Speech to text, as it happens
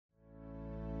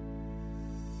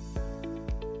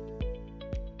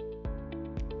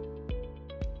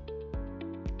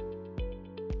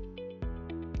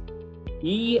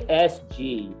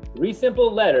ESG. Three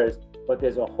simple letters, but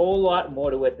there's a whole lot more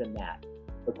to it than that.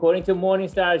 According to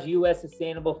Morningstar's U.S.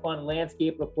 Sustainable Fund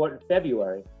Landscape Report in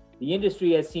February, the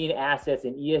industry has seen assets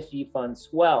in ESG funds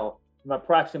swell from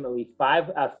approximately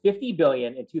 $50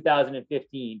 billion in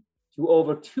 2015 to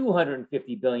over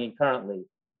 $250 billion currently.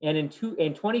 And in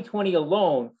 2020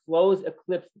 alone, flows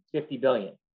eclipsed $50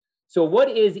 billion. So what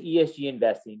is ESG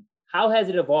investing? How has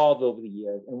it evolved over the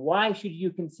years? And why should you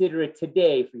consider it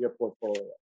today for your portfolio?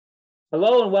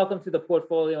 Hello, and welcome to the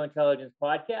Portfolio Intelligence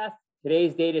Podcast.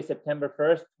 Today's date is September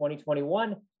 1st,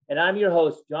 2021, and I'm your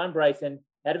host, John Bryson,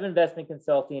 Head of Investment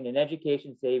Consulting and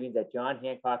Education Savings at John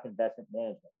Hancock Investment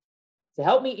Management. To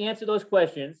help me answer those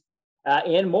questions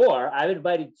and more, I've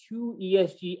invited two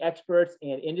ESG experts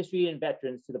and industry and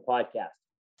veterans to the podcast.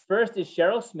 First is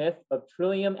Cheryl Smith of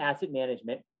Trillium Asset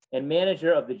Management and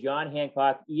manager of the John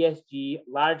Hancock ESG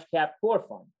Large Cap Core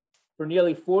Fund. For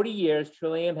nearly 40 years,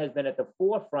 Trillium has been at the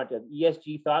forefront of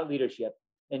ESG thought leadership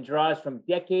and draws from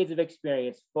decades of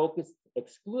experience focused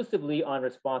exclusively on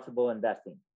responsible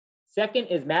investing. Second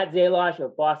is Matt Zalosh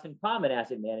of Boston Common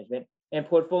Asset Management and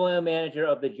portfolio manager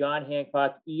of the John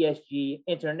Hancock ESG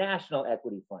International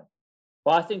Equity Fund.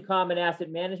 Boston Common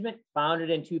Asset Management, founded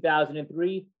in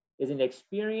 2003, is an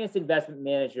experienced investment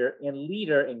manager and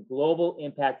leader in global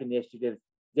impact initiatives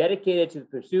dedicated to the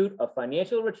pursuit of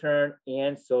financial return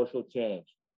and social change.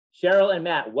 Cheryl and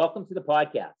Matt, welcome to the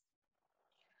podcast.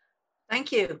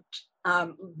 Thank you.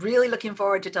 Really looking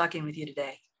forward to talking with you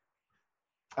today.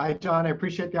 Hi, John. I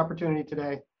appreciate the opportunity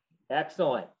today.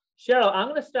 Excellent. Cheryl, I'm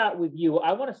going to start with you.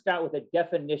 I want to start with a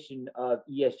definition of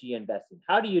ESG investing.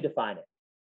 How do you define it?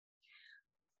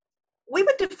 We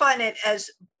would define it as,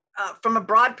 from a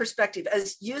broad perspective,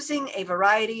 as using a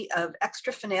variety of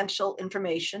extra financial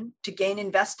information to gain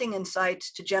investing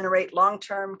insights to generate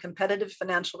long-term competitive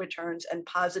financial returns and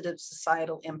positive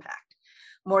societal impact.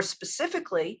 More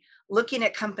specifically, looking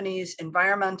at companies'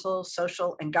 environmental,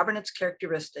 social, and governance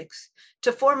characteristics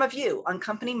to form a view on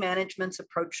company management's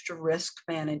approach to risk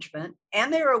management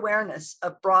and their awareness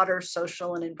of broader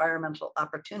social and environmental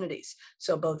opportunities,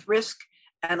 so both risk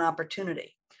and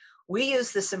opportunity. We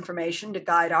use this information to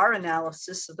guide our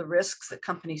analysis of the risks that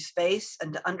companies face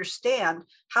and to understand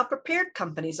how prepared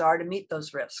companies are to meet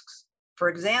those risks. For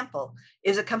example,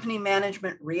 is a company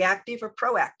management reactive or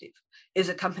proactive? Is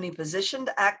a company positioned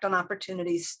to act on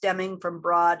opportunities stemming from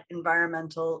broad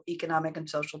environmental, economic, and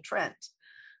social trends?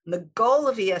 And the goal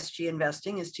of ESG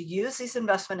investing is to use these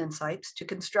investment insights to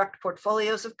construct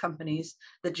portfolios of companies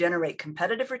that generate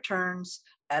competitive returns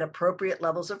at appropriate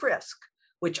levels of risk,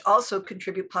 which also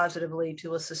contribute positively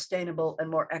to a sustainable and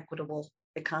more equitable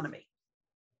economy.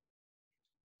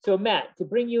 So Matt, to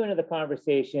bring you into the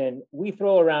conversation, we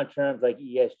throw around terms like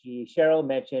ESG. Cheryl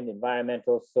mentioned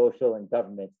environmental, social, and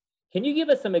governance. Can you give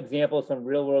us some examples, some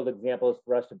real world examples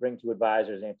for us to bring to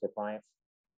advisors and to clients?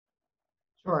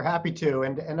 Sure, happy to.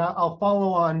 And I'll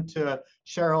follow on to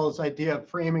Cheryl's idea of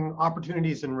framing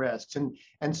opportunities and risks.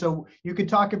 And so you could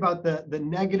talk about the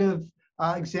negative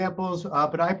examples,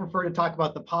 but I prefer to talk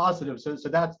about the positive. So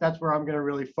that's where I'm going to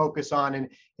really focus on in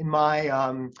my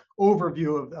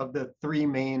overview of the three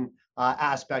main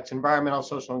aspects: environmental,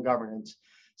 social, and governance.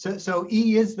 So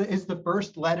E is the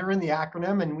first letter in the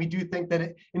acronym, and we do think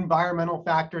that environmental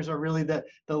factors are really the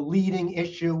leading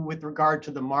issue with regard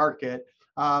to the market.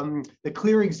 The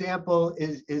clear example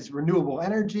is renewable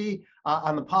energy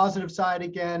on the positive side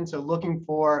again. So looking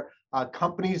for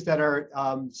companies that are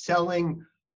selling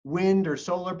wind or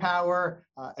solar power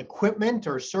equipment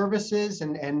or services,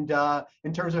 and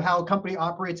in terms of how a company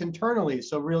operates internally.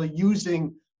 So really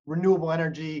using renewable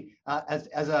energy as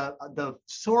the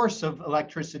source of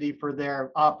electricity for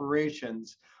their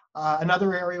operations.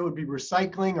 Another area would be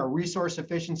recycling or resource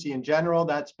efficiency in general.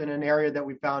 That's been an area that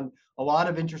we found a lot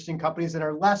of interesting companies that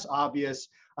are less obvious,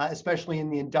 especially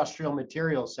in the industrial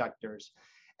materials sectors.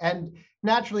 And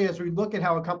naturally, as we look at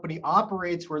how a company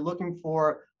operates, we're looking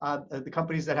for the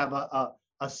companies that have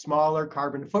a smaller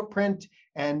carbon footprint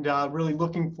and really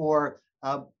looking for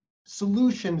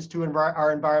solutions to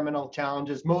our environmental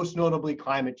challenges, most notably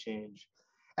climate change.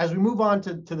 As we move on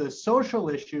to the social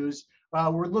issues,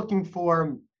 we're looking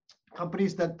for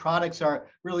companies that products are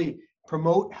really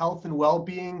promote health and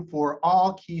well-being for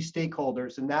all key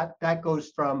stakeholders. And that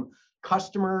goes from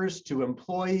customers to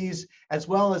employees, as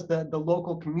well as the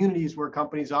local communities where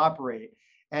companies operate.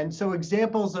 And so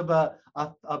examples of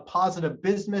a positive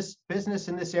business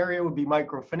in this area would be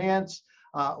microfinance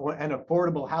and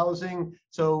affordable housing.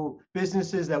 So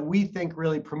businesses that we think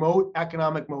really promote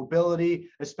economic mobility,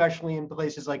 especially in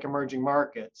places like emerging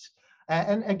markets.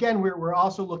 And again, we're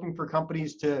also looking for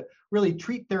companies to really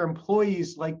treat their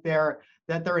employees like they're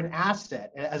an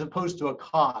asset as opposed to a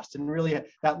cost, and really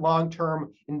that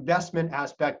long-term investment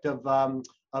aspect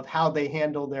of how they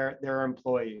handle their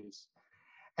employees.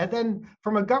 And then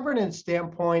from a governance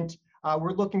standpoint,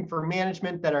 we're looking for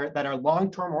management that are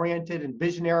long-term oriented and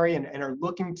visionary, and are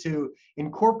looking to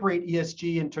incorporate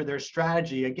ESG into their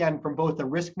strategy, again, from both a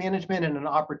risk management and an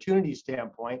opportunity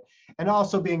standpoint, and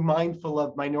also being mindful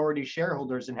of minority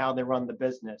shareholders and how they run the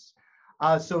business.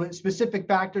 So specific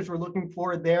factors we're looking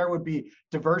for there would be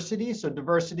diversity. So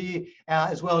diversity,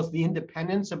 as well as the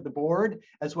independence of the board,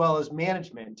 as well as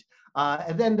management.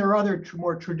 And then there are other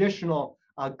more traditional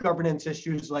governance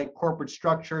issues like corporate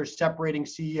structure, separating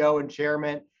CEO and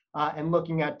chairman, and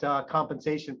looking at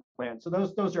compensation plans. So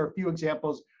those are a few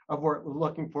examples of what we're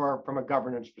looking for from a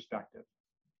governance perspective.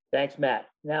 Thanks, Matt.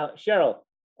 Now, Cheryl,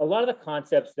 a lot of the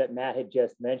concepts that Matt had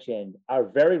just mentioned are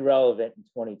very relevant in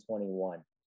 2021,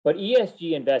 but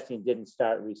ESG investing didn't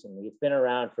start recently. It's been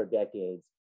around for decades.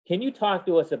 Can you talk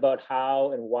to us about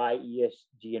how and why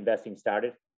ESG investing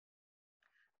started?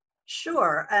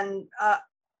 Sure. And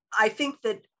I think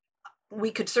that we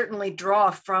could certainly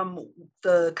draw from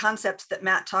the concepts that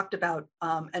Matt talked about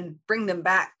and bring them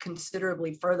back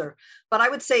considerably further. But I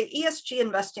would say ESG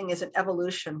investing is an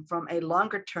evolution from a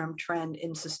longer term trend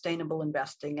in sustainable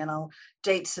investing. And I'll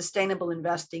date sustainable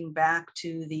investing back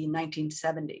to the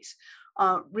 1970s,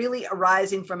 really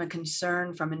arising from a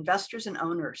concern from investors and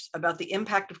owners about the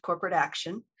impact of corporate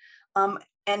action.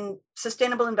 And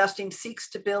sustainable investing seeks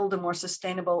to build a more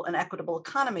sustainable and equitable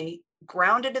economy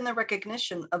grounded in the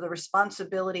recognition of the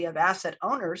responsibility of asset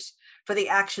owners for the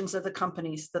actions of the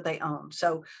companies that they own.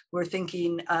 So we're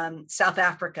thinking South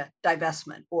Africa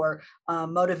divestment, or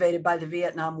motivated by the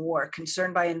Vietnam War,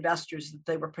 concerned by investors that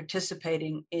they were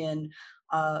participating in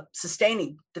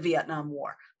sustaining the Vietnam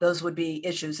War. Those would be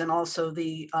issues. And also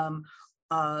the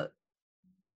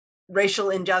racial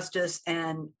injustice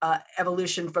and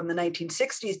evolution from the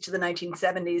 1960s to the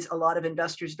 1970s, a lot of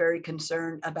investors very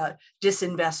concerned about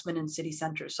disinvestment in city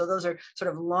centers. So those are sort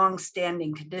of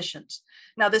long-standing conditions.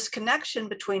 Now, this connection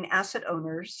between asset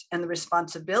owners and the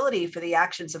responsibility for the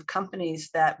actions of companies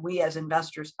that we as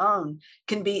investors own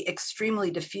can be extremely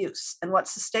diffuse. And what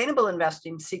sustainable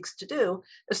investing seeks to do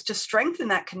is to strengthen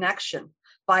that connection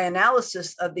by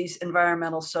analysis of these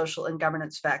environmental, social, and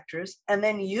governance factors, and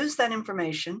then use that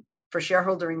information for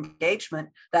shareholder engagement,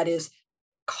 that is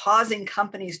causing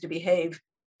companies to behave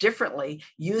differently,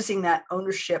 using that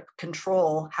ownership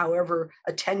control, however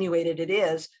attenuated it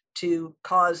is, to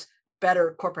cause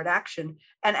better corporate action,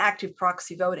 and active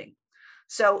proxy voting.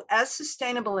 So as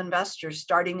sustainable investors,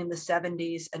 starting in the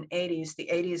 70s and 80s, the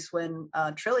 80s when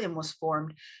Trillium was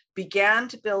formed, began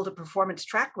to build a performance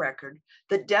track record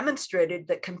that demonstrated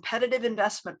that competitive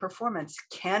investment performance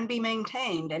can be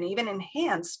maintained and even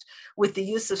enhanced with the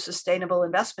use of sustainable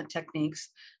investment techniques.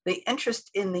 The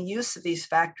interest in the use of these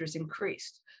factors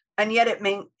increased. And yet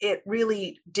it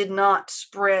really did not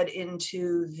spread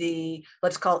into the,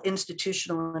 let's call,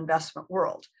 institutional investment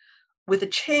world. With a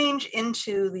change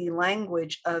into the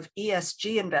language of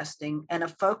ESG investing and a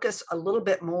focus a little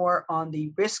bit more on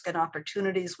the risk and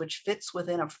opportunities, which fits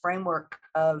within a framework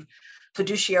of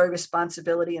fiduciary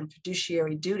responsibility and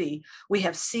fiduciary duty, we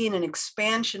have seen an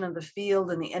expansion of the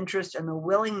field and the interest and the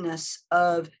willingness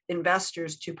of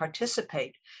investors to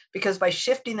participate. Because by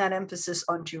shifting that emphasis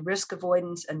onto risk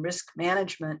avoidance and risk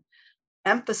management,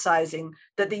 emphasizing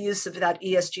that the use of that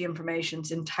ESG information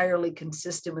is entirely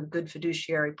consistent with good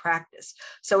fiduciary practice.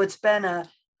 So it's been a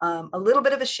little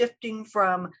bit of a shifting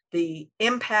from the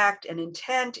impact and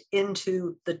intent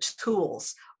into the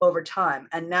tools over time.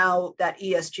 And now that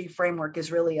ESG framework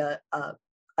is really a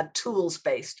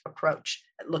tools-based approach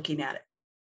at looking at it.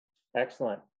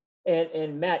 Excellent.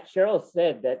 And Matt, Cheryl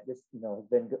said that this has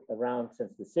been around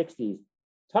since the 60s.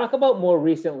 Talk about more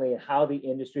recently how the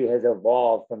industry has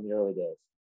evolved from the early days.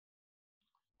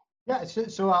 Yeah,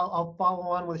 so I'll follow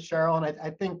on with Cheryl, and I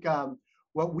think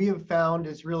what we have found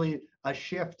is really a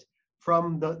shift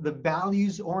from the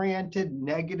values-oriented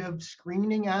negative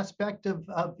screening aspect of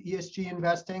ESG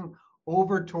investing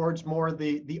over towards more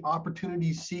the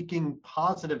opportunity-seeking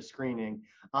positive screening,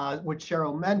 which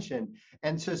Cheryl mentioned.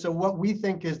 And so what we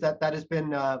think is that has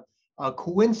been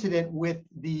coincident with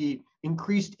the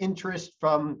increased interest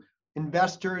from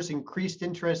investors, increased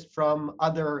interest from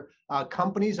other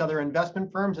companies, other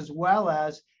investment firms, as well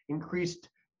as increased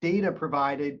data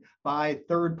provided by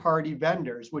third-party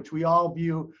vendors, which we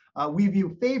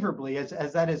view favorably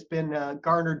as that has been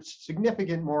garnered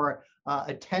significant more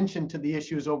attention to the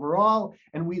issues overall.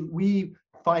 And we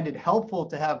find it helpful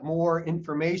to have more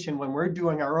information when we're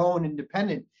doing our own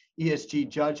independent ESG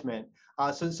judgment.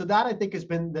 So that I think has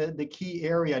been the key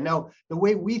area. Now, the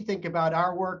way we think about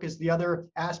our work is the other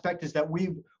aspect is that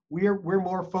we're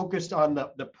more focused on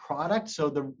the product, so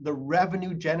the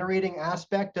revenue generating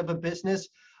aspect of a business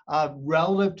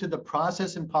relative to the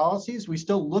process and policies. We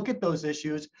still look at those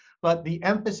issues, but the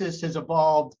emphasis has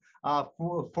evolved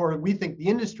for we think the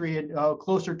industry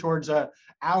closer towards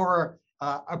our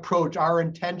approach, our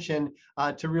intention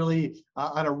to really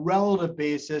on a relative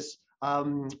basis.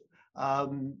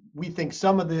 We think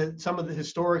some of the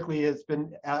historically has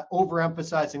been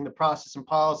overemphasizing the process and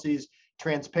policies,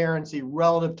 transparency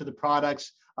relative to the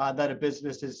products that a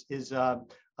business is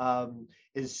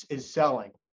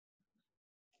selling.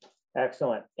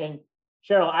 Excellent. And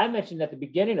Cheryl, I mentioned at the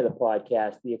beginning of the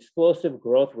podcast the explosive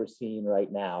growth we're seeing right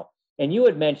now, and you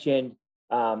had mentioned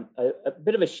a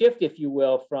bit of a shift, if you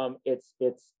will, from it's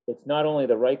not only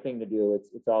the right thing to do,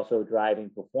 it's also driving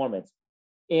performance.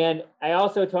 And I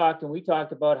also we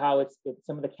talked about how it's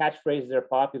some of the catchphrases are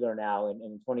popular now in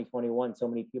 2021. So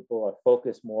many people are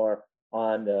focused more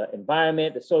on the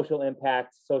environment, the social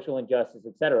impact, social injustice,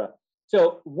 et cetera.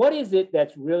 So what is it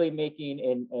that's really making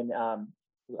and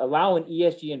allowing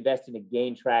ESG investing to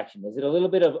gain traction? Is it a little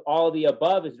bit of all of the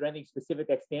above? Is there anything specific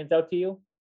that stands out to you?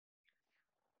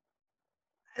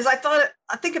 As I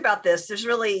think about this, there's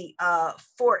really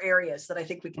 4 areas that I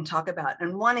think we can talk about.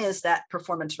 And one is that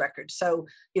performance record. So,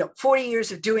 40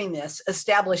 years of doing this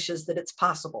establishes that it's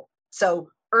possible. So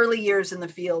early years in the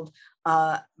field,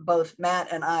 both Matt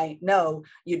and I know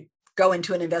you go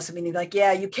into an investment meeting like,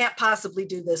 yeah, you can't possibly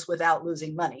do this without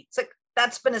losing money. It's like,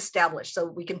 that's been established. So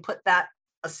we can put that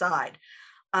aside.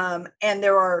 And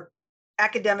there are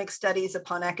academic studies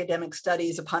upon academic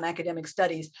studies upon academic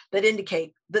studies that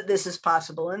indicate that this is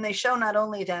possible. And they show not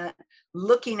only that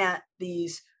looking at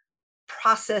these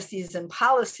processes and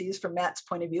policies from Matt's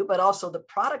point of view, but also the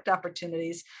product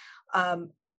opportunities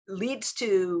leads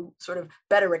to sort of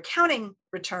better accounting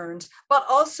returns, but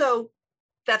also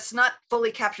that's not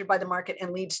fully captured by the market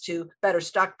and leads to better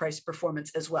stock price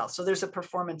performance as well. So there's a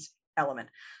performance element.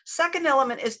 Second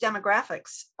element is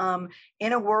demographics.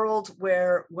 In a world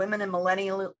where women and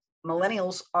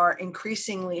millennials are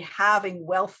increasingly having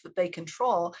wealth that they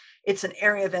control, it's an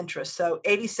area of interest. So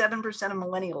 87% of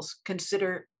millennials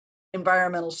consider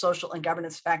environmental, social, and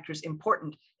governance factors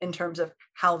important in terms of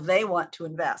how they want to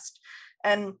invest.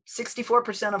 And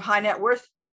 64% of high net worth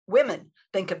women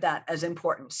think of that as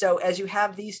important. So as you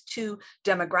have these 2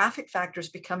 demographic factors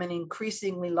become an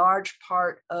increasingly large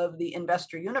part of the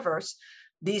investor universe,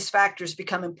 these factors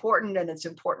become important, and it's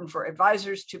important for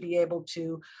advisors to be able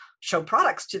to show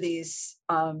products to these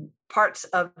parts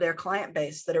of their client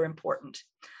base that are important.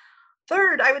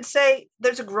 Third, I would say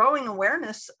there's a growing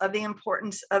awareness of the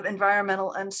importance of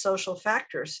environmental and social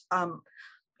factors.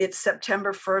 It's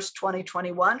September 1st,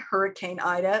 2021. Hurricane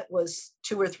Ida was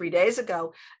 2 or 3 days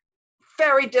ago.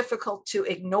 Very difficult to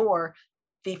ignore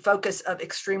the focus of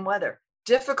extreme weather,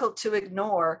 difficult to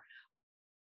ignore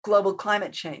global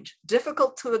climate change,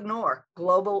 difficult to ignore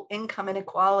global income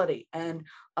inequality and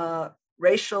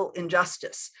racial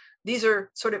injustice. These are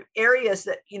sort of areas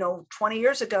that, 20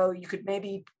 years ago, you could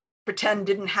maybe pretend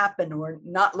didn't happen or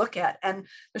not look at. And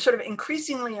they're sort of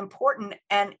increasingly important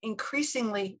and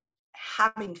increasingly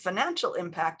having financial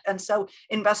impact. And so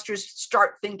investors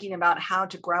start thinking about how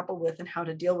to grapple with and how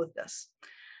to deal with this.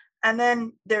 And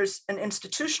then there's an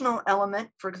institutional element.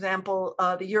 For example,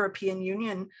 the European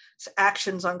Union's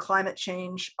actions on climate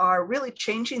change are really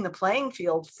changing the playing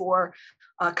field for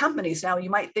companies. Now, you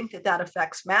might think that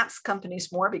affects Matt's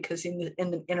companies more because in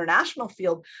the international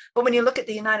field, but when you look at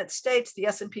the United States, the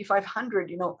S&P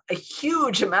 500, a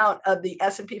huge amount of the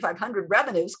S&P 500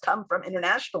 revenues come from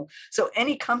international. So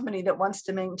any company that wants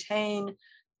to maintain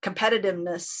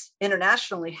competitiveness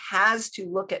internationally has to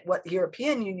look at what the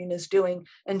European Union is doing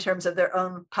in terms of their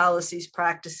own policies,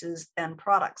 practices, and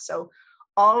products. So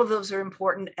all of those are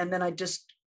important. And then I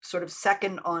just sort of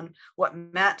second on what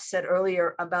Matt said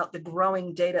earlier about the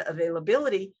growing data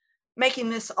availability,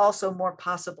 making this also more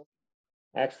possible.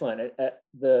 Excellent.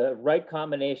 The right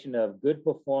combination of good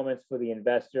performance for the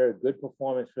investor, good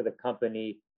performance for the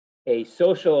company, a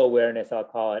social awareness, I'll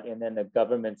call it, and then the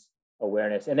government's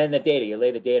awareness, and then the data. You lay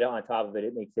the data on top of it,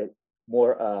 it makes it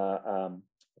more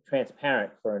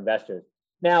transparent for investors.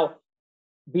 Now,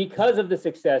 because of the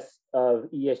success of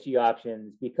ESG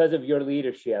options, because of your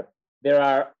leadership, there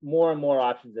are more and more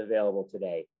options available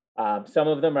today. Some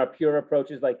of them are pure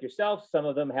approaches like yourself. Some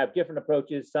of them have different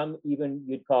approaches. Some even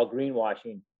you'd call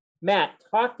greenwashing. Matt,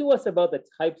 talk to us about the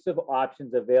types of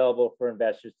options available for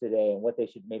investors today and what they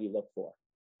should maybe look for.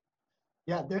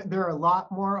 Yeah, there are a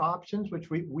lot more options, which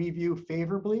we view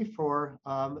favorably for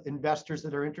investors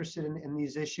that are interested in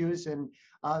these issues. And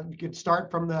you could start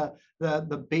from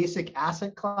the basic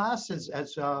asset class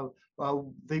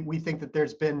we think that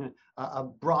there's been a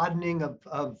broadening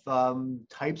of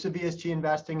types of ESG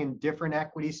investing in different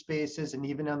equity spaces and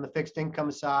even on the fixed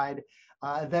income side.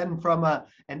 Then from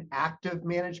an active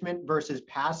management versus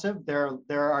passive,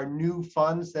 there are new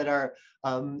funds that are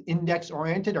index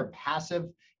oriented or passive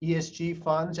ESG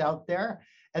funds out there.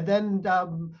 And then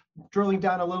drilling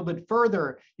down a little bit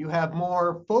further, you have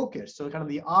more focus. So kind of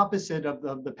the opposite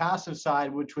of the passive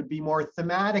side, which would be more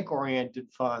thematic oriented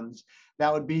funds.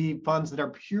 That would be funds that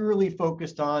are purely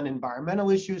focused on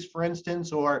environmental issues, for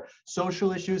instance, or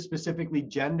social issues, specifically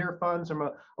gender funds. I'm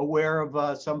aware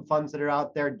of some funds that are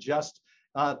out there just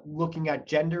looking at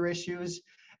gender issues.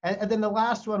 And then the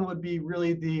last one would be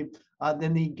really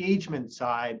then the engagement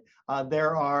side.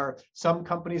 There are some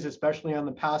companies, especially on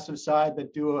the passive side,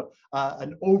 that do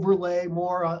an overlay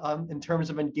more in terms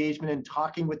of engagement and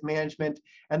talking with management.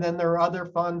 And then there are other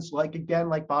funds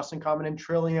like Boston Common and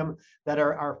Trillium that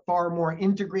are far more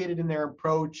integrated in their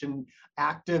approach and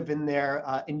active in their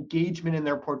engagement in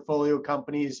their portfolio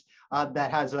companies that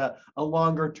has a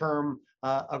longer term,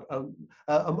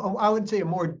 I would say a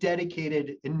more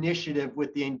dedicated initiative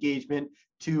with the engagement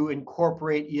to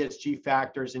incorporate ESG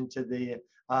factors into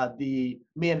the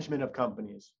management of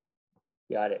companies.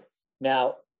 Got it.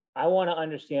 Now, I want to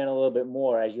understand a little bit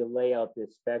more as you lay out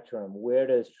this spectrum. Where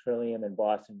does Trillium and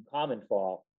Boston Common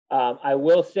fall? I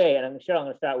will say, and Cheryl, I'm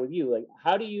going to start with you. Like,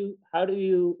 how do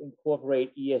you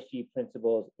incorporate ESG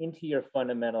principles into your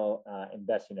fundamental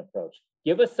investing approach?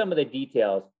 Give us some of the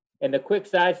details. And the quick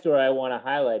side story I want to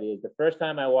highlight is the first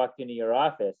time I walked into your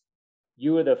office,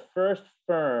 you were the first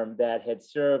firm that had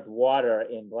served water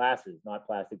in glasses, not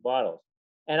plastic bottles.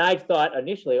 And I thought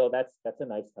initially, oh, that's a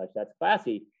nice touch, that's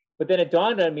classy. But then it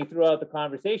dawned on me throughout the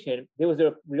conversation, there was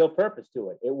a real purpose to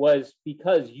it. It was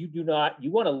because you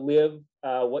want to live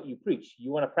what you preach.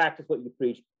 You want to practice what you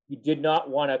preach. You did not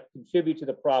want to contribute to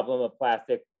the problem of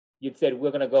plastic. You'd said,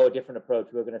 we're going to go a different approach.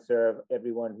 We're going to serve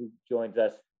everyone who joins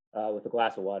us with a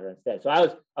glass of water instead. So I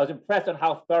was impressed on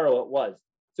how thorough it was.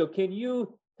 So can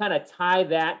you kind of tie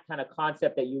that kind of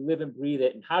concept that you live and breathe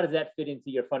it, and how does that fit into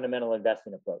your fundamental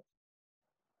investing approach?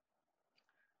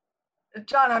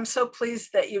 John, I'm so pleased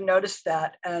that you noticed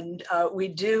that. And we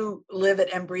do live it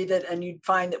and breathe it. And you'd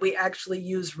find that we actually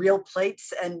use real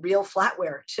plates and real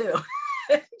flatware too.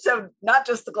 So not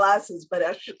just the glasses, but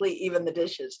actually even the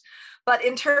dishes. But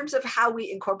in terms of how we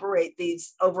incorporate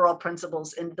these overall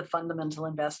principles into the fundamental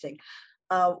investing,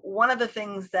 one of the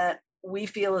things that we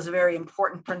feel is a very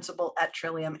important principle at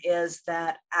Trillium is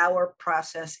that our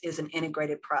process is an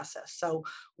integrated process. So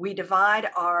we divide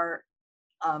our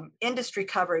industry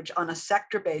coverage on a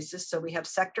sector basis. So we have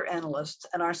sector analysts,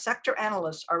 and our sector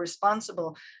analysts are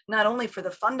responsible not only for the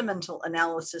fundamental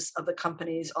analysis of the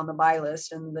companies on the buy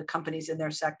list and the companies in their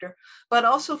sector, but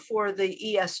also for the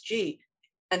ESG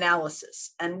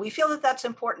analysis. And we feel that that's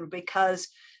important because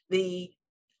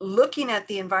looking at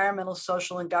the environmental,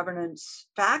 social, and governance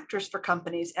factors for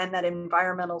companies and that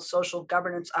environmental, social,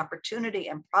 governance opportunity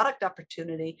and product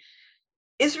opportunity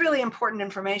is really important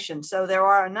information. So there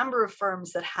are a number of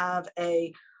firms that have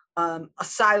a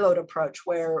siloed approach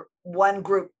where one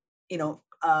group,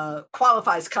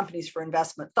 qualifies companies for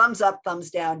investment. Thumbs up, thumbs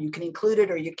down. You can include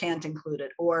it or you can't include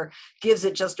it, or gives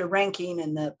it just a ranking,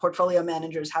 and the portfolio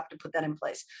managers have to put that in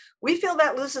place. We feel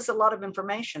that loses a lot of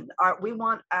information. We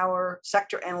want our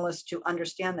sector analysts to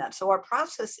understand that. So our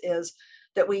process is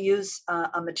that we use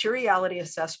a materiality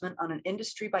assessment on an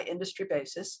industry by industry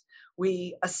basis.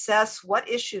 We assess what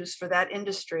issues for that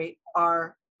industry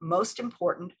are most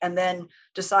important, and then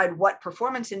decide what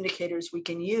performance indicators we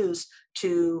can use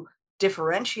to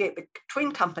differentiate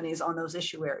between companies on those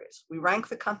issue areas. We rank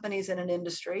the companies in an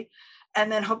industry,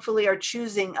 and then hopefully are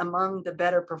choosing among the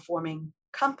better performing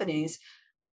companies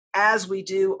as we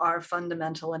do our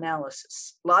fundamental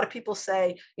analysis. A lot of people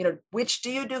say, which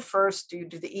do you do first? Do you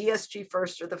do the ESG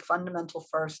first or the fundamental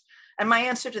first? And my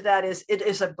answer to that is, it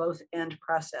is a both and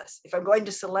process. If I'm going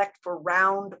to select for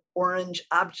round orange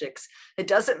objects, it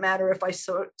doesn't matter if I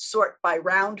sort by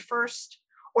round first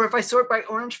or if I sort by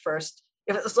orange first.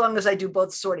 As long as I do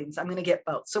both sortings, I'm going to get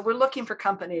both. So we're looking for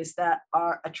companies that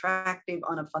are attractive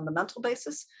on a fundamental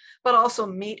basis, but also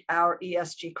meet our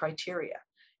ESG criteria.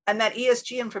 And that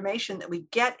ESG information that we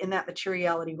get in that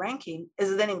materiality ranking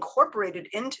is then incorporated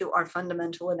into our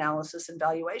fundamental analysis and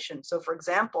valuation. So for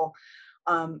example,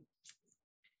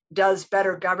 does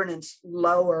better governance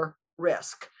lower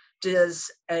risk?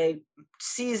 Does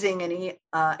seizing any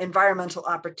environmental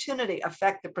opportunity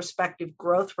affect the prospective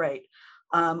growth rate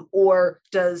Or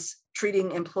does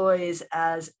treating employees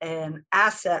as an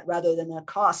asset rather than a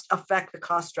cost affect the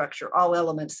cost structure? All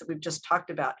elements that we've just talked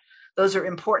about. Those are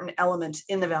important elements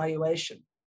in the valuation.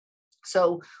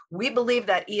 So we believe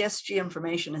that ESG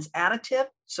information is additive.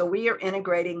 So we are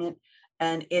integrating it,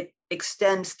 and it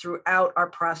extends throughout our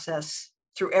process,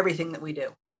 through everything that we do.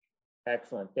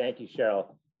 Excellent. Thank you,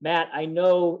 Cheryl. Matt, I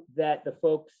know that the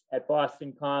folks at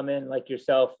Boston Common, like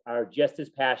yourself, are just as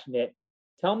passionate.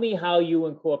 Tell me how you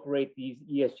incorporate these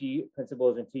ESG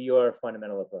principles into your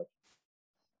fundamental approach.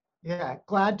 Yeah,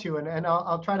 glad to. And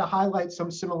I'll try to highlight some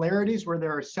similarities where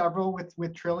there are several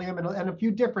with Trillium, and a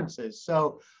few differences.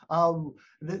 So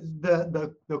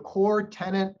the core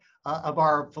tenet of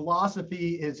our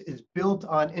philosophy is built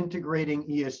on integrating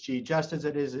ESG, just as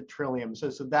it is at Trillium. So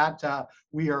that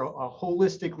we are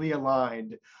holistically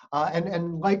aligned.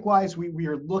 And likewise, we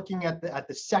are looking at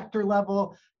the sector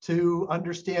level to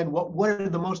understand what are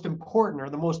the most important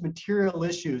or the most material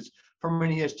issues from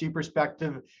an ESG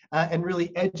perspective, and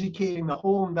really educating the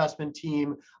whole investment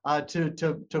team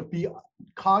to be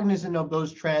cognizant of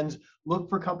those trends, look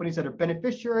for companies that are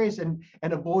beneficiaries, and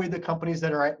avoid the companies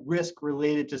that are at risk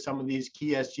related to some of these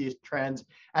key ESG trends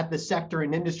at the sector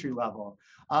and industry level.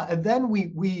 And then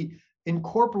we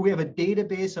incorporate, we have a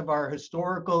database of our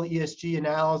historical ESG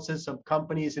analysis of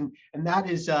companies, and that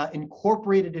is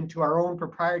incorporated into our own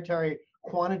proprietary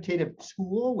quantitative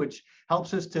tool, which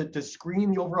helps us to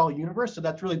screen the overall universe. So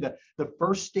that's really the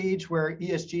first stage where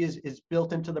ESG is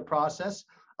built into the process.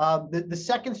 The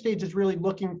second stage is really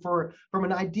looking from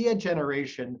an idea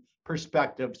generation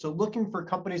perspective. So looking for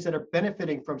companies that are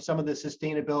benefiting from some of the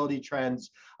sustainability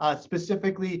trends.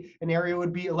 Specifically, an area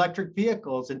would be electric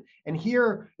vehicles. And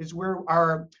here is where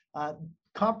our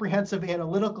comprehensive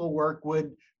analytical work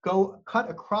would cut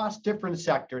across different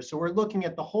sectors. So we're looking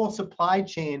at the whole supply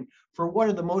chain for what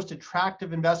are the most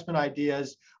attractive investment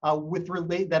ideas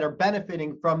that are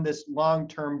benefiting from this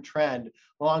long-term trend,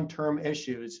 long-term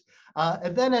issues.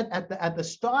 And then at the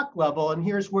stock level, and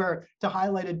here's where to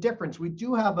highlight a difference, we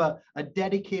do have a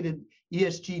dedicated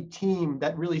ESG team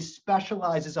that really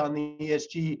specializes on the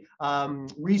ESG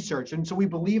research. And so we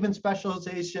believe in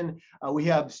specialization. We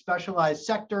have specialized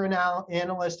sector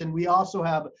analysts, and we also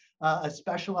have a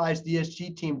specialized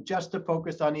ESG team just to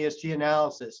focus on ESG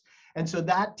analysis. And so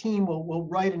that team will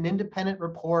write an independent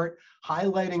report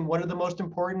highlighting what are the most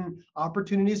important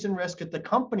opportunities and risk at the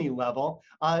company level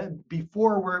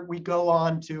before we go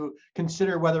on to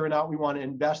consider whether or not we want to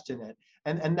invest in it.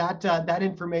 And that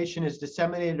information is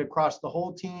disseminated across the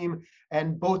whole team,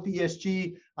 and both the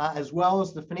ESG as well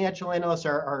as the financial analysts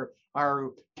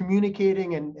are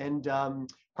communicating and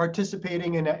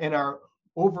participating in our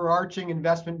overarching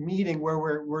investment meeting, where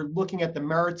we're looking at the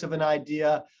merits of an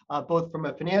idea, both from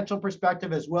a financial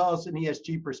perspective as well as an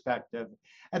ESG perspective.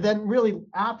 And then really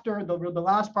after the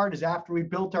last part is after we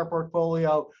built our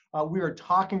portfolio, we are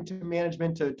talking to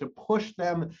management to push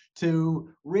them to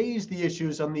raise the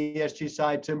issues on the ESG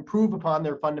side, to improve upon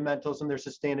their fundamentals and their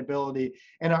sustainability.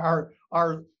 And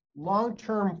our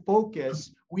long-term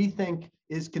focus, we think,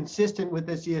 is consistent with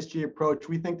this ESG approach.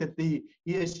 We think that the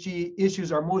ESG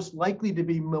issues are most likely to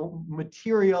be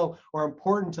material or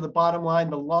important to the bottom line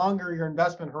the longer your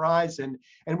investment horizon.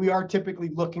 And we are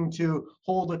typically looking to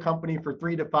hold a company for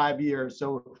 3 to 5 years.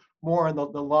 So more on the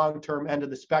long-term end of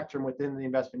the spectrum within the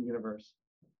investment universe.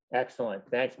 Excellent.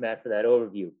 Thanks, Matt, for that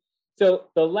overview. So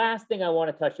the last thing I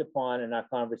want to touch upon in our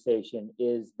conversation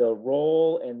is the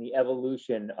role and the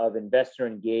evolution of investor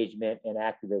engagement and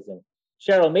activism.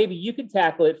 Cheryl, maybe you can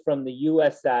tackle it from the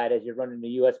U.S. side as you're running the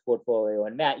U.S. portfolio,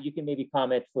 and Matt, you can maybe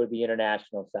comment for the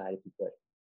international side if you could.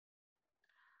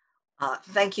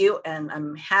 Thank you, and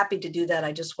I'm happy to do that.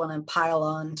 I just want to pile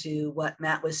on to what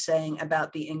Matt was saying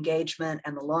about the engagement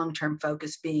and the long-term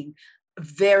focus being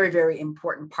very, very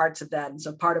important parts of that. And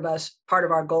so part of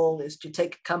our goal is to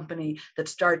take a company that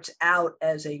starts out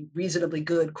as a reasonably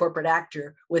good corporate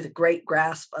actor with a great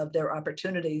grasp of their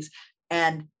opportunities,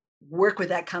 and work with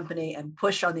that company and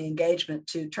push on the engagement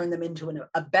to turn them into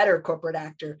a better corporate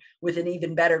actor with an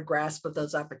even better grasp of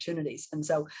those opportunities. And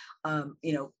so,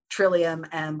 Trillium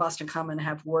and Boston Common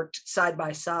have worked side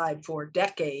by side for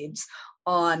decades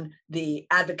on the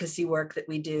advocacy work that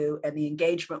we do and the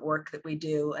engagement work that we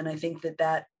do. And I think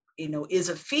that is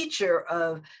a feature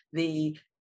of the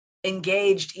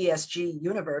engaged ESG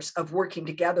universe of working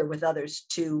together with others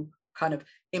to kind of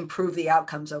improve the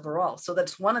outcomes overall. So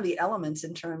that's one of the elements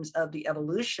in terms of the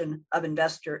evolution of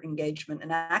investor engagement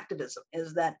and activism,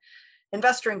 is that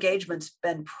investor engagement's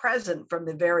been present from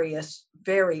the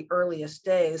very earliest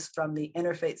days, from the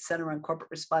Interfaith Center on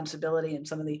Corporate Responsibility and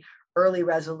some of the early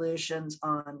resolutions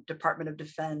on Department of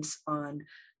Defense, on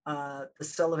the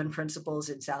Sullivan Principles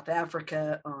in South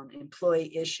Africa on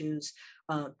employee issues,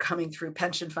 coming through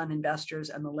pension fund investors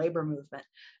and the labor movement.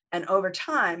 And over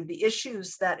time, the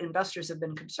issues that investors have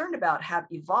been concerned about have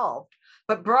evolved,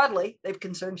 but broadly, they've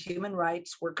concerned human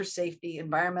rights, worker safety,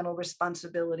 environmental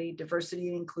responsibility, diversity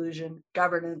and inclusion,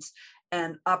 governance,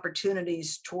 and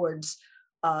opportunities towards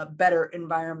better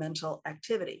environmental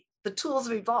activity. The tools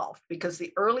have evolved because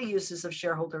the early uses of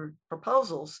shareholder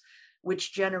proposals,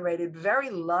 which generated very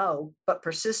low but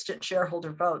persistent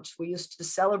shareholder votes. We used to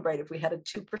celebrate if we had a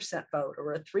 2% vote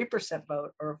or a 3%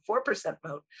 vote or a 4%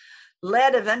 vote,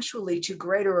 led eventually to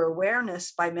greater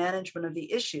awareness by management of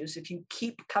the issues. If you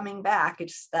keep coming back,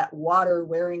 it's that water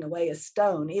wearing away a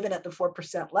stone, even at the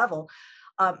 4% level,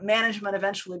 management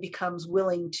eventually becomes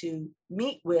willing to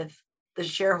meet with the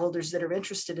shareholders that are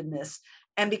interested in this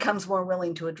and becomes more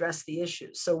willing to address the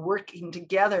issues. So working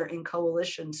together in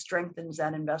coalition strengthens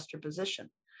that investor position.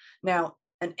 Now,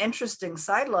 an interesting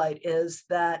sidelight is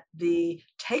that the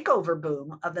takeover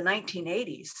boom of the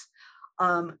 1980s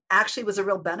actually was a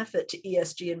real benefit to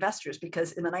ESG investors,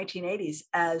 because in the 1980s,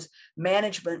 as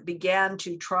management began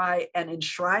to try and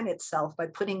enshrine itself by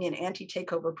putting in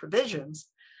anti-takeover provisions,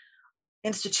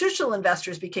 institutional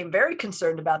investors became very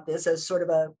concerned about this as sort of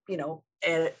a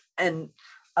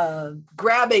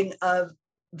grabbing of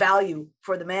value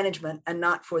for the management and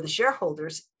not for the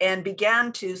shareholders, and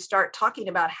began to start talking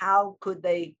about how could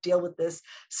they deal with this,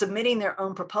 submitting their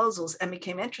own proposals, and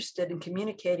became interested in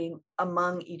communicating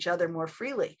among each other more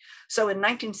freely. So in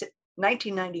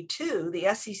 1992,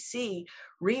 the SEC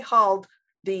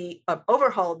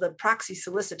overhauled the proxy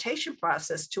solicitation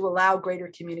process to allow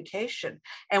greater communication.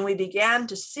 And we began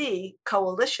to see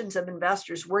coalitions of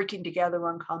investors working together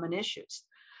on common issues.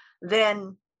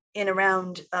 Then in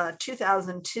around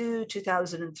 2002,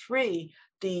 2003,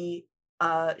 the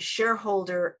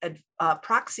shareholder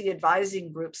proxy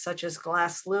advising groups such as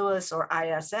Glass Lewis or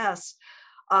ISS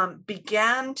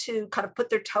began to kind of put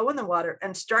their toe in the water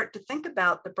and start to think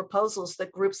about the proposals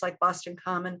that groups like Boston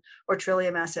Common or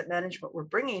Trillium Asset Management were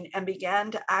bringing, and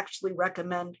began to actually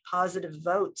recommend positive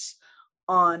votes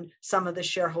on some of the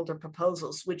shareholder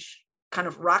proposals, which kind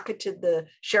of rocketed the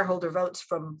shareholder votes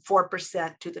from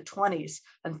 4% to the 20s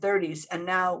and 30s. And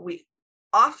now we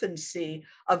often see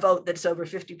a vote that's over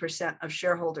 50% of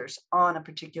shareholders on a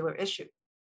particular issue.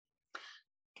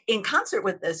 In concert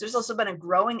with this, there's also been a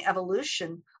growing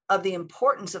evolution of the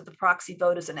importance of the proxy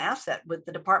vote as an asset, with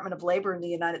the Department of Labor in the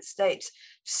United States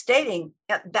stating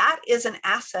that that is an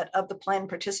asset of the plan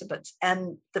participants,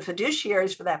 and the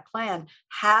fiduciaries for that plan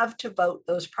have to vote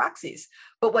those proxies.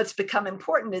 But what's become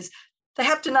important is they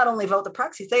have to not only vote the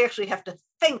proxies, they actually have to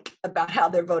think about how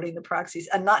they're voting the proxies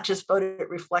and not just vote it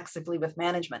reflexively with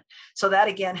management. So that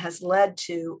again has led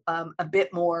to a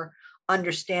bit more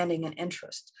understanding and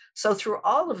interest. So through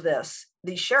all of this,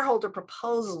 the shareholder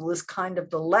proposal is kind of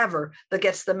the lever that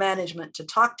gets the management to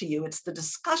talk to you. It's the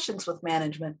discussions with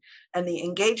management and the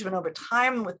engagement over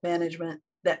time with management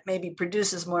that maybe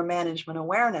produces more management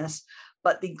awareness.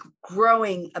 But the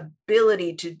growing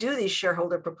ability to do these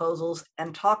shareholder proposals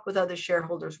and talk with other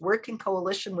shareholders, work in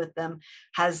coalition with them,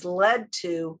 has led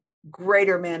to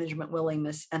greater management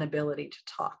willingness and ability to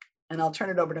talk. And I'll turn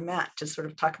it over to Matt to sort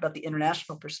of talk about the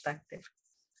international perspective.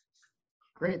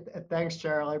 Great, thanks,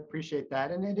 Cheryl. I appreciate that.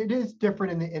 And it is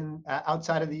different in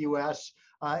outside of the U.S.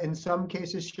 In some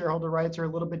cases, shareholder rights are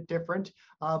a little bit different.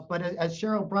 But as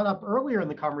Cheryl brought up earlier in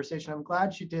the conversation, I'm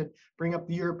glad she did bring up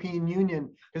the European Union,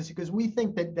 because we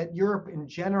think that Europe in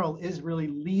general is really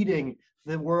leading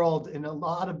the world in a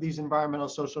lot of these environmental,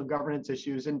 social, governance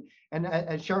issues. And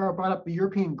as Cheryl brought up, the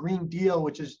European Green Deal,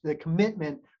 which is the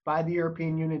commitment by the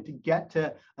European Union to get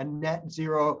to a net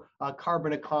zero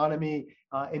carbon economy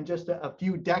in just a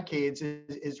few decades,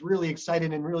 is really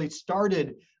exciting and really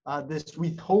started this,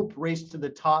 we hope, race to the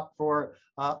top for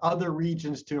other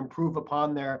regions to improve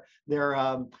upon their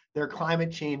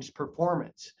climate change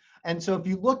performance. And so if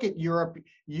you look at Europe,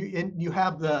 you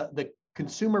have the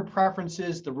consumer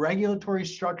preferences, the regulatory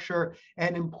structure,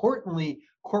 and importantly,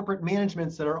 corporate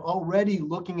managements that are already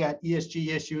looking at ESG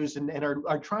issues and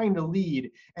are trying to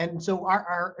lead. And so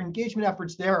our engagement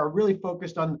efforts there are really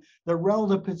focused on the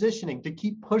relative positioning to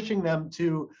keep pushing them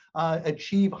to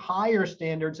achieve higher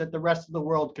standards that the rest of the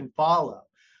world can follow.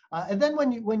 And then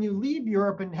when you leave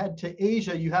Europe and head to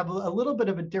Asia, you have a little bit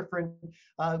of a different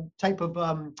type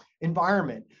of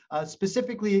environment.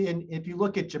 Specifically, if you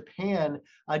look at Japan,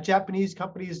 Japanese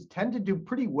companies tend to do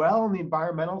pretty well on the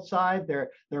environmental side.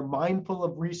 They're mindful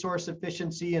of resource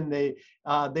efficiency, and they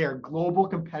are global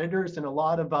competitors in a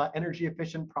lot of energy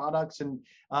efficient products and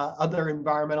other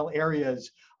environmental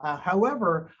areas.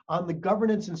 However, on the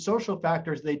governance and social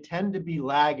factors, they tend to be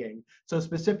lagging. So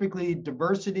specifically,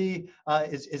 diversity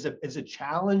is a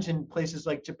challenge in places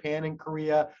like Japan and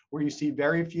Korea, where you see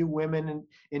very few women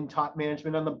in top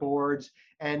management on the boards.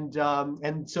 And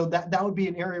so that would be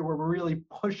an area where we're really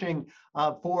pushing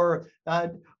for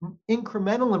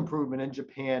incremental improvement in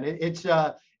Japan.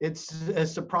 It's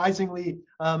surprisingly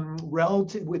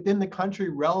relative within the country,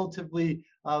 relatively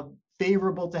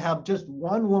favorable to have just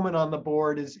one woman on the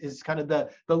board is kind of the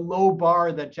low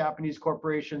bar that Japanese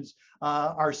corporations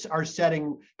are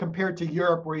setting compared to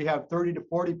Europe, where you have 30 to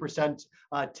 40%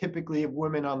 typically of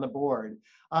women on the board.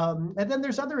 And then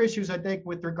there's other issues, I think,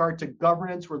 with regard to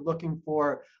governance. We're looking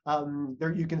for,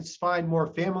 there you can find more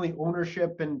family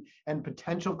ownership and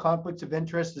potential conflicts of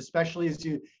interest, especially as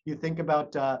you think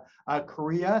about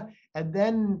Korea. And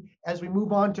then as we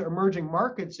move on to emerging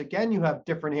markets, again, you have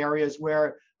different areas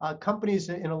where companies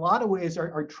in a lot of ways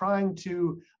are trying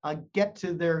to get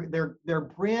to their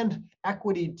brand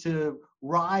equity to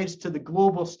rise to the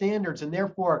global standards, and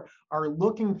therefore are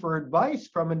looking for advice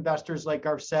from investors like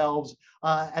ourselves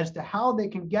as to how they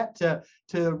can get to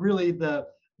really the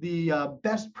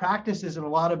best practices in a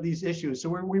lot of these issues. So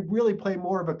we really play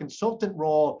more of a consultant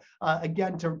role,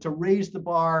 again, to raise the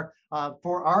bar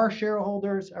for our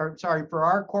shareholders, or sorry, for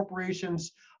our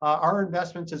corporations, our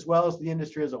investments, as well as the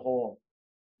industry as a whole.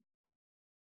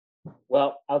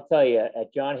 Well, I'll tell you,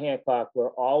 at John Hancock, we're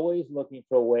always looking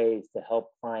for ways to help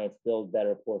clients build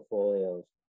better portfolios.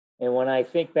 And when I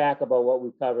think back about what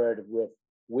we covered with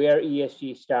where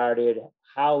ESG started,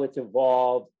 how it's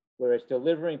evolved, where it's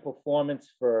delivering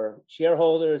performance for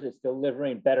shareholders, it's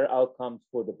delivering better outcomes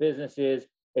for the businesses,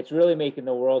 it's really making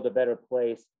the world a better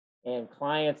place. And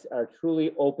clients are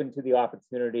truly open to the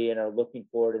opportunity and are looking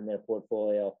forward in their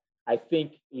portfolio. I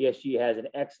think ESG has an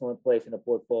excellent place in a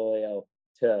portfolio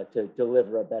to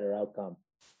deliver a better outcome.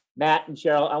 Matt and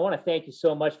Cheryl, I want to thank you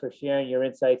so much for sharing your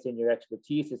insights and your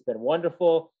expertise. It's been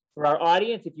wonderful. For our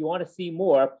audience, if you want to see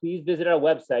more, please visit our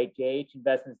website,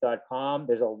 jhinvestments.com.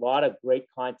 There's a lot of great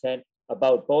content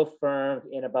about both firms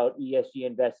and about ESG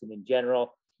investing in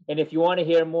general. And if you want to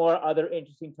hear more other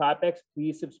interesting topics,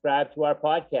 please subscribe to our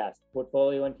podcast,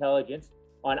 Portfolio Intelligence,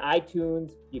 on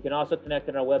iTunes. You can also connect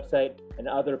on our website and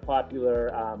other popular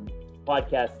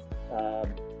podcast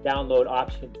download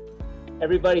options.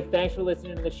 Everybody, thanks for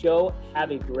listening to the show. Have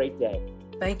a great day.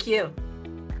 Thank you.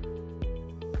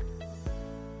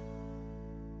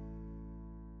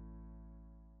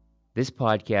 This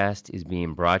podcast is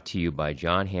being brought to you by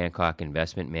John Hancock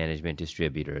Investment Management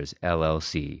Distributors,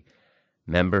 LLC,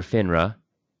 member FINRA,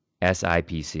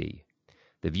 SIPC.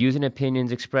 The views and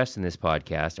opinions expressed in this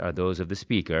podcast are those of the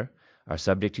speaker, are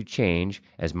subject to change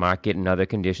as market and other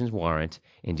conditions warrant,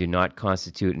 and do not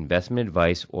constitute investment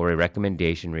advice or a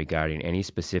recommendation regarding any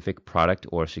specific product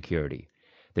or security.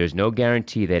 There is no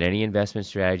guarantee that any investment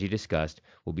strategy discussed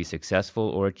will be successful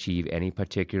or achieve any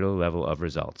particular level of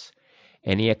results.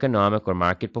 Any economic or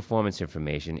market performance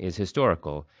information is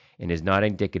historical and is not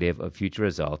indicative of future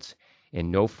results,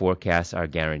 and no forecasts are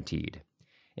guaranteed.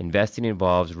 Investing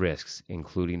involves risks,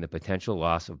 including the potential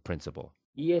loss of principal.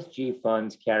 ESG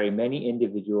funds carry many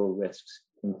individual risks,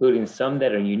 including some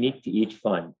that are unique to each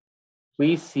fund.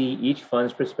 Please see each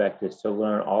fund's prospectus to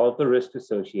learn all of the risks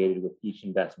associated with each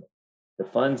investment. The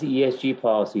fund's ESG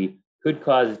policy could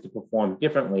cause it to perform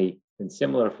differently than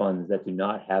similar funds that do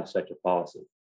not have such a policy.